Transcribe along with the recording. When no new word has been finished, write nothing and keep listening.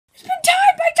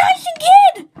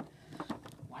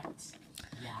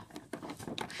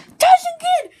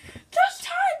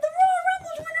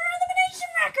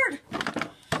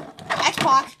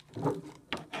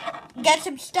gets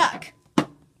him stuck.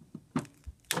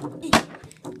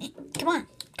 Come on.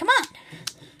 Come on.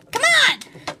 Come on!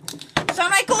 Shawn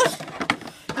Michaels,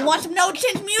 you want some No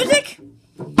Chins music?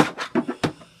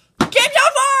 Get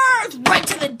over! Right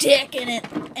to the dick in it.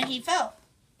 And he fell.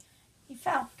 He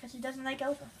fell because he doesn't like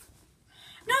over.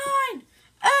 9,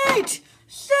 8,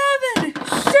 7,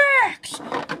 6,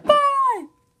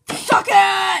 5. Suck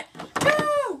it!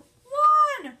 2,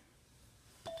 1.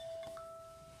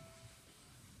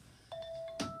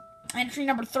 Entry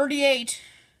number 38.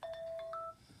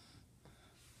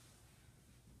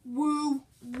 Woo,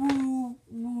 woo,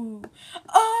 woo.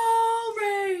 Oh,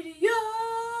 radio,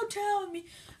 tell me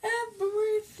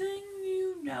everything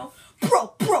you know.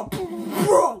 Bro.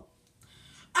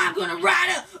 I'm gonna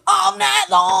ride it all night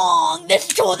long. This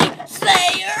is totally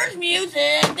Slayer's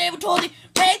music. They were totally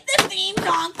make this theme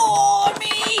song for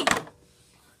me.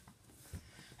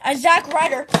 As Zack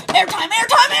Ryder, airtime.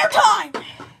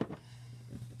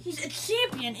 He's a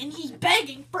champion and he's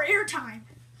begging for airtime.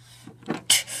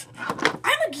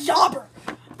 I'm a jobber.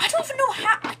 I don't even know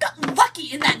how I got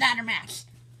lucky in that ladder match.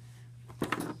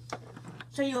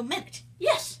 So you admit it?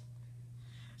 Yes.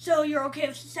 So you're okay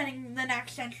with setting the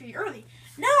next entry early?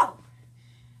 No.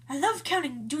 I love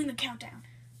doing the countdown.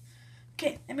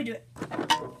 Okay, let me do it.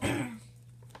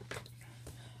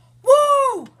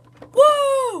 Woo!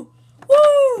 Woo! Woo!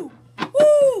 Woo!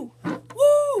 Woo!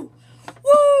 Woo!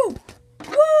 Woo!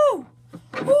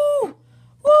 Woo!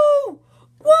 Woo!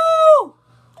 Woo!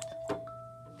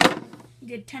 He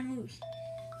did 10 moves.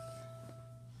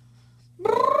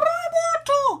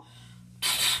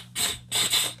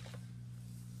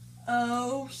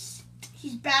 Oh,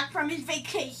 he's back from his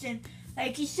vacation,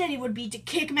 like he said he would be, to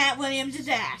kick Matt Williams'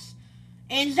 ass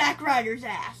and Zack Ryder's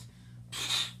ass.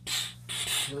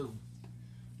 Who?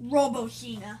 Robo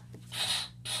Cena.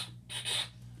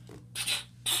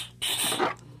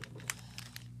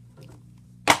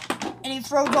 And he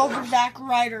throws over Zack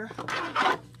Ryder.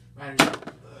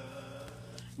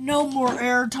 No more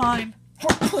airtime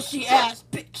for pussy ass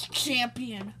bitch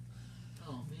champion.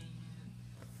 Oh man.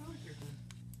 I like your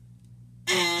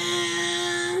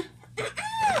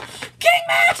King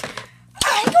match!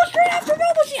 I go straight after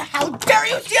Robo Cena. How dare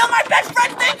you steal my best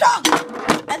friend's theme song!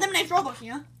 Eliminates Robo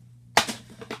Cena.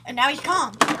 And now he's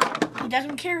calm. He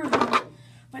doesn't care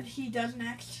what he does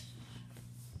next.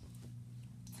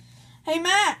 Hey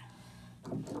Matt.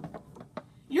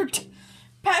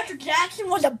 Patrick Jackson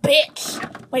was a bitch.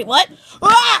 Wait, what?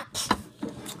 Ah!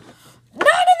 9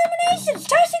 eliminations!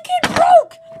 Tyson Kidd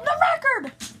broke the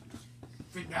record!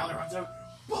 Finn Balor runs out.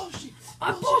 Bullshit!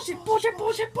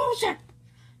 Bullshit!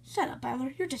 Shut up,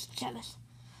 Balor. You're just jealous.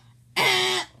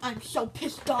 I'm so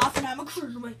pissed off and I'm a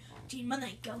cruiserweight. Dean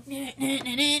Malenko. 10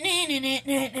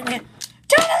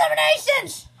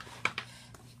 eliminations!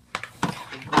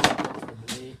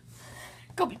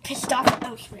 Go be pissed off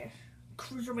elsewhere.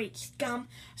 Cruiserweight scum.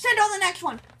 Send on the next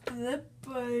one. Speaking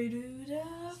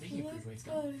of cruiserweight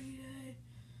scum.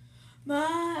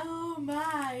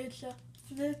 My, it's a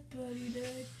flippity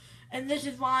day. And this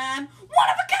is why I'm one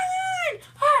of a kind!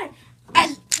 Hi!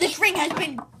 And this ring has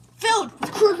been filled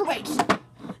with cruiserweights.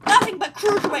 Nothing but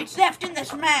cruiserweights left in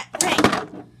this ring.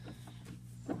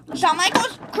 Shawn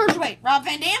Michaels, cruiserweight. Rob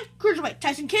Van Dam, cruiserweight.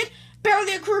 Tyson Kidd,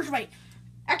 barely a cruiserweight.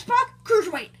 X-Pac,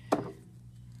 cruiserweight.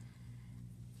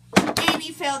 And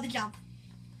he failed the jump.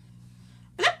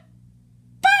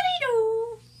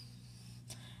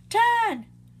 10,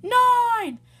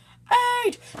 9,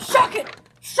 8, suck it!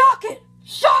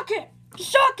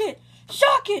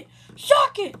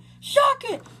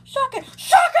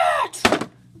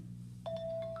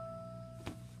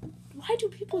 Why do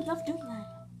people love doing that?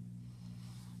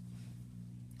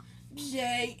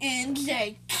 J and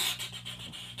J.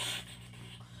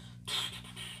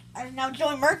 And now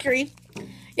Joey Mercury.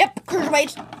 Yep,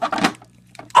 cruiserweights.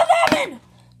 11!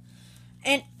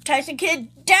 And Tyson Kidd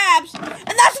dabs. And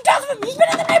that's the death of him. He's been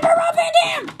in the neighborhood Rob Van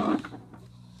Dam.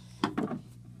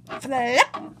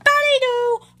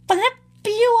 Flip-a-dee-doo. Flip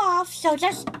you off. So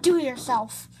just do it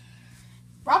yourself.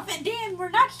 Rob Van Dam, we're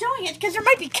not showing it because there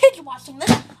might be kids watching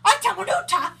this. I'm telling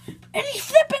Utah. And he's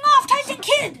flipping off Tyson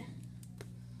Kidd.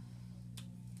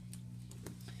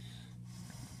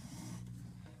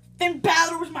 Finn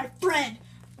Balor was my friend.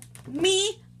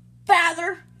 Me,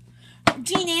 Balor,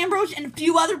 Dean Ambrose, and a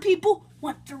few other people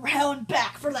went through hell and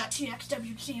back for that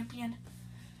TXW champion.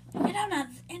 And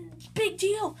it's a big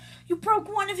deal. You broke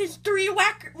one of his 3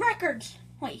 records.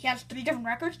 Wait, he has 3 different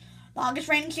records. Longest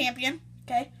reigning champion.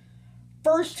 Okay.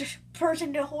 First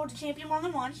person to hold the champion more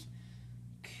than once.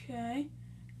 Okay.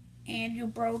 And you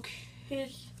broke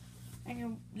his... And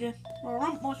you...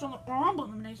 most of the Rumble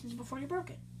eliminations before you broke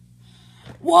it.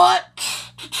 What?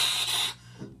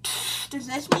 Does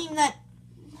this mean that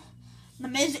The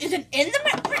Miz isn't in the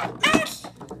match?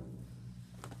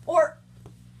 Or,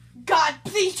 God,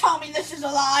 please tell me this is a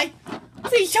lie.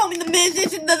 Please tell me The Miz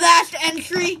isn't the last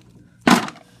entry.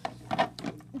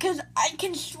 Because I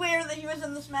can swear that he was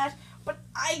in this match, but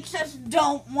I just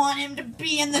don't want him to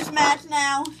be in this match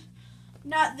now.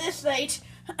 Not this late.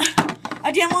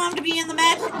 I didn't want him to be in the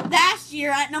match last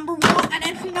year at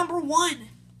entry number 1.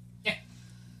 Yeah.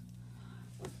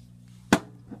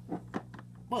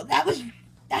 Well,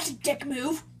 that's a dick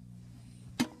move.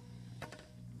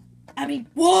 I mean,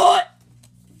 what?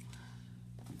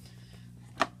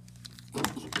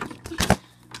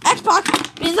 X-Pac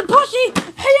in the pussy.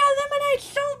 He eliminates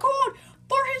Stone Cold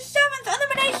for his 7th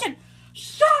elimination.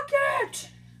 Suck it.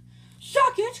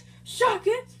 Suck it. Suck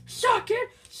it. Suck it.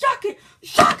 Suck it.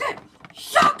 Suck it.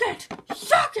 Suck it.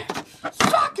 Suck it.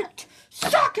 Suck it.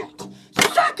 Suck it.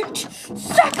 Suck it.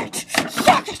 Suck it.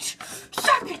 Suck it.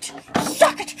 Suck it.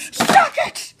 Suck it. Suck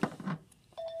it.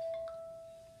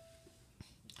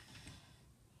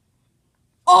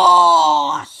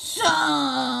 Awesome!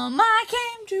 I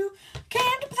came to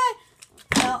play.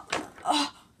 Well,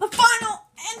 the final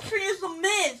entry is The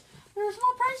Miz. There's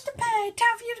no price to pay.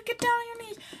 Time for you to get down on your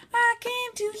knees. I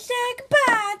came to say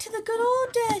goodbye to the good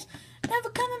old days. Never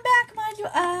coming back, mind you.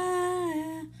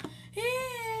 I'm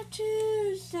here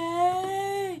to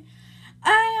say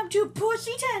I am too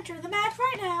pussy to enter the match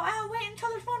right now. I'll wait until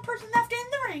there's one person left in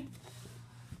the ring.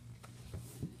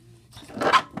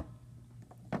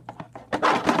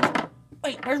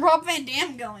 Wait, where's Rob Van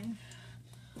Dam going?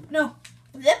 No.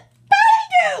 The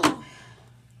Baidu!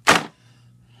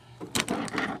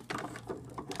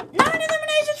 9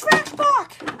 eliminations for X-Pac!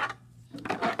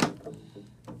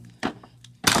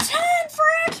 10 for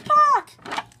X-Pac!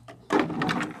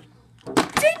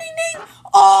 Ding, ding, ding!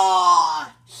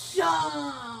 Awesome!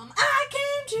 I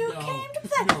came to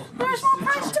play. There's no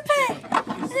price to pay.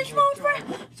 There's no price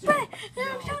to pay.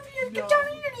 There's time for you to get down on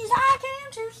your knees. I came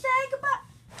to say goodbye.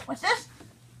 What's this?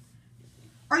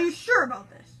 Are you sure about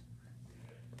this?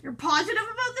 You're positive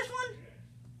about this one?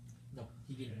 No,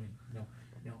 he didn't win.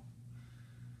 No.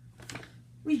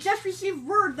 We just received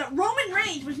word that Roman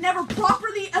Reigns was never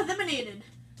properly eliminated.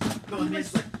 No,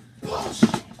 it's like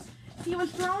bullshit. He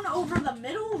was thrown over the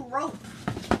middle rope.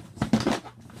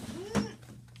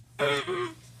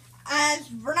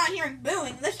 As we're not hearing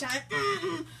booing this time.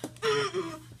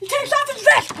 He takes off his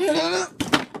vest. Ding,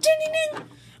 ding, ding.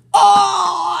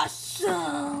 Awesome.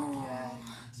 God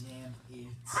damn it.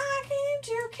 I came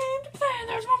to play.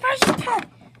 There's no price to pay.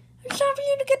 It's time for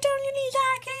you to get down on your knees.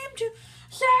 I came to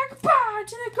say goodbye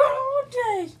to the good old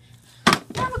days.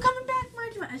 Never coming back,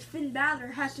 mind you. As Finn Balor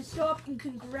has to show up and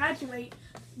congratulate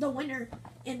the winner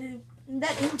and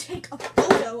then take a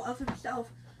photo of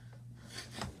himself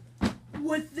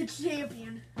with the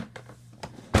champion.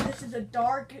 This is a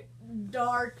dark,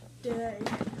 dark day.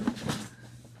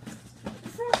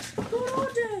 Good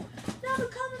old day. Never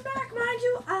coming back, mind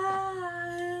you.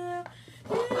 I'm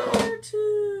here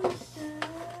to say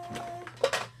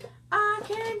I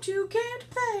came to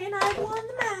play and I won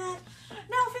the match.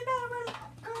 Now Finn Balor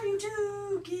going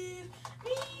to give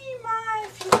me my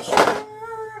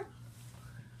future.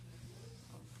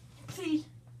 Please.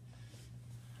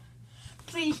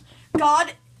 Please,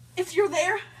 God, if you're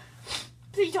there,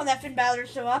 please don't let Finn Balor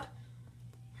show up.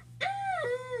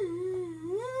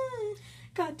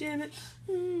 God damn it.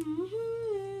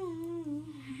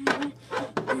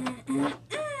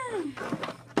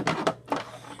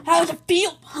 How does it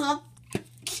feel, huh?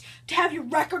 To have your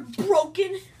record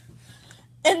broken?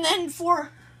 And then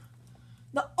for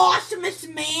the awesomest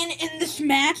man in this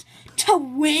match to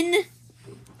win?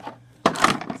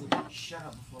 Shut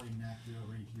up before I knock you out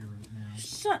right here, right now.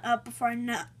 Shut up before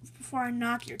I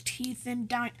knock your teeth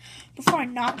down. Before I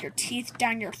knock your teeth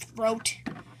down your throat.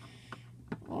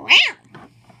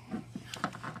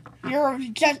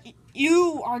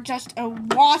 You are just a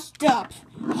washed up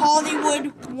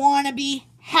Hollywood wannabe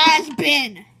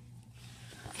has-been.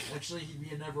 Actually,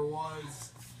 he never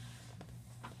was.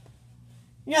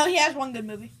 No, he has one good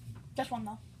movie. Just one,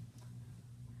 though.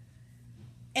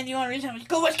 And the only reason it was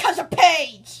good was because of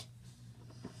Paige.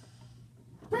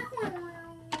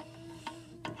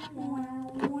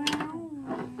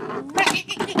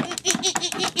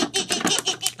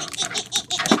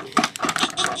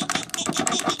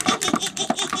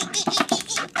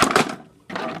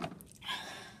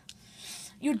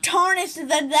 You tarnished the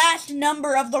last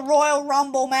number of the Royal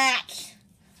Rumble match.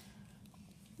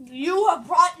 You have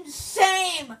brought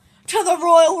shame to the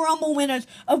Royal Rumble winners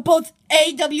of both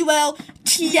AWL,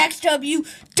 TXW,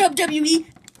 WWE,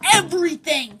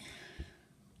 everything.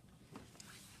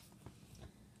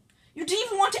 You didn't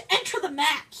even want to enter the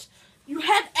match. You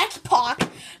had X-Pac,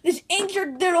 this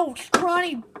injured little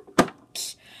scrawny,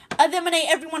 eliminate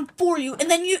everyone for you, and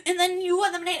then you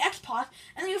eliminate X-Pac,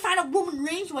 and then you find out Roman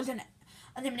Reigns wasn't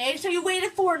eliminated, so you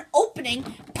waited for an opening,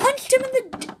 punched him in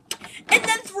the, and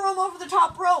then threw him over the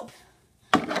top rope.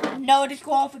 No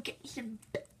disqualification.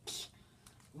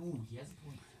 Ooh, he has a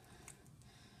point.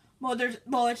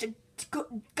 Well, it's a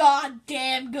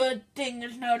goddamn good thing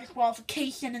there's no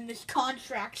disqualification in this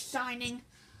contract signing.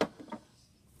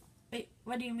 Wait,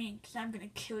 what do you mean? Because I'm going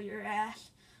to kill your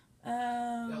ass.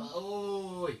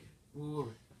 Oh, wait. Wait.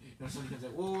 No, somebody comes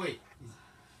out. Wait. His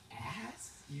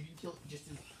ass? You can kill just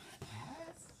his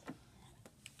ass?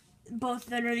 Both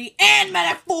literally and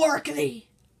metaphorically.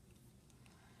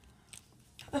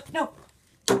 No.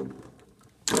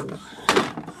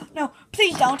 No,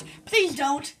 please don't. Please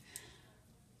don't.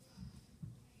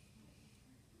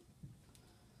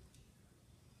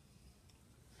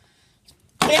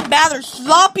 Finn Balor's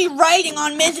sloppy writing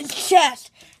on Miz's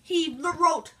chest. He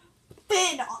wrote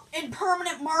Finn in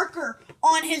permanent marker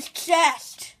on his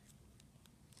chest.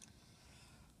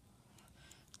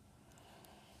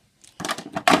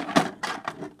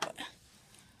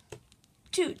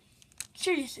 Dude,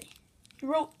 seriously. He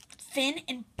wrote Finn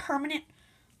in permanent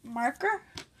marker?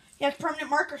 He has permanent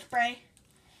marker spray.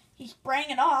 He's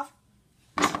spraying it off.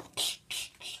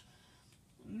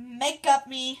 Makeup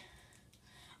me.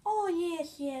 Oh,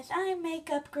 yes, I'm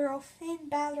makeup girl, Finn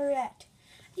Balorette.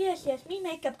 Yes, me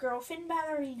makeup girl, Finn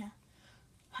Ballerina.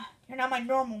 You're not my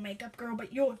normal makeup girl,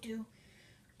 but you'll do.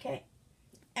 Okay,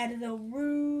 add a little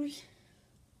rouge.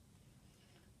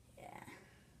 Yeah.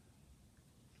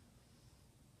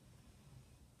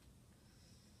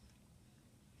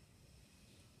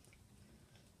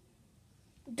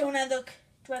 Don't I look?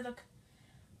 Do I look?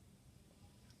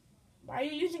 Why are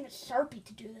you using a Sharpie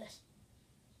to do this?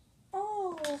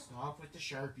 Oh. Stop with the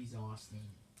Sharpies, Austin.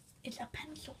 It's a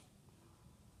pencil.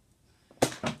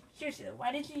 Seriously,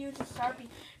 why did you use a Sharpie?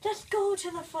 Just go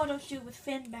to the photo shoot with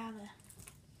Finn Balor.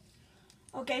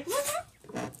 Okay.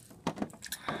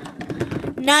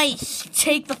 Nice.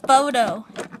 Take the photo.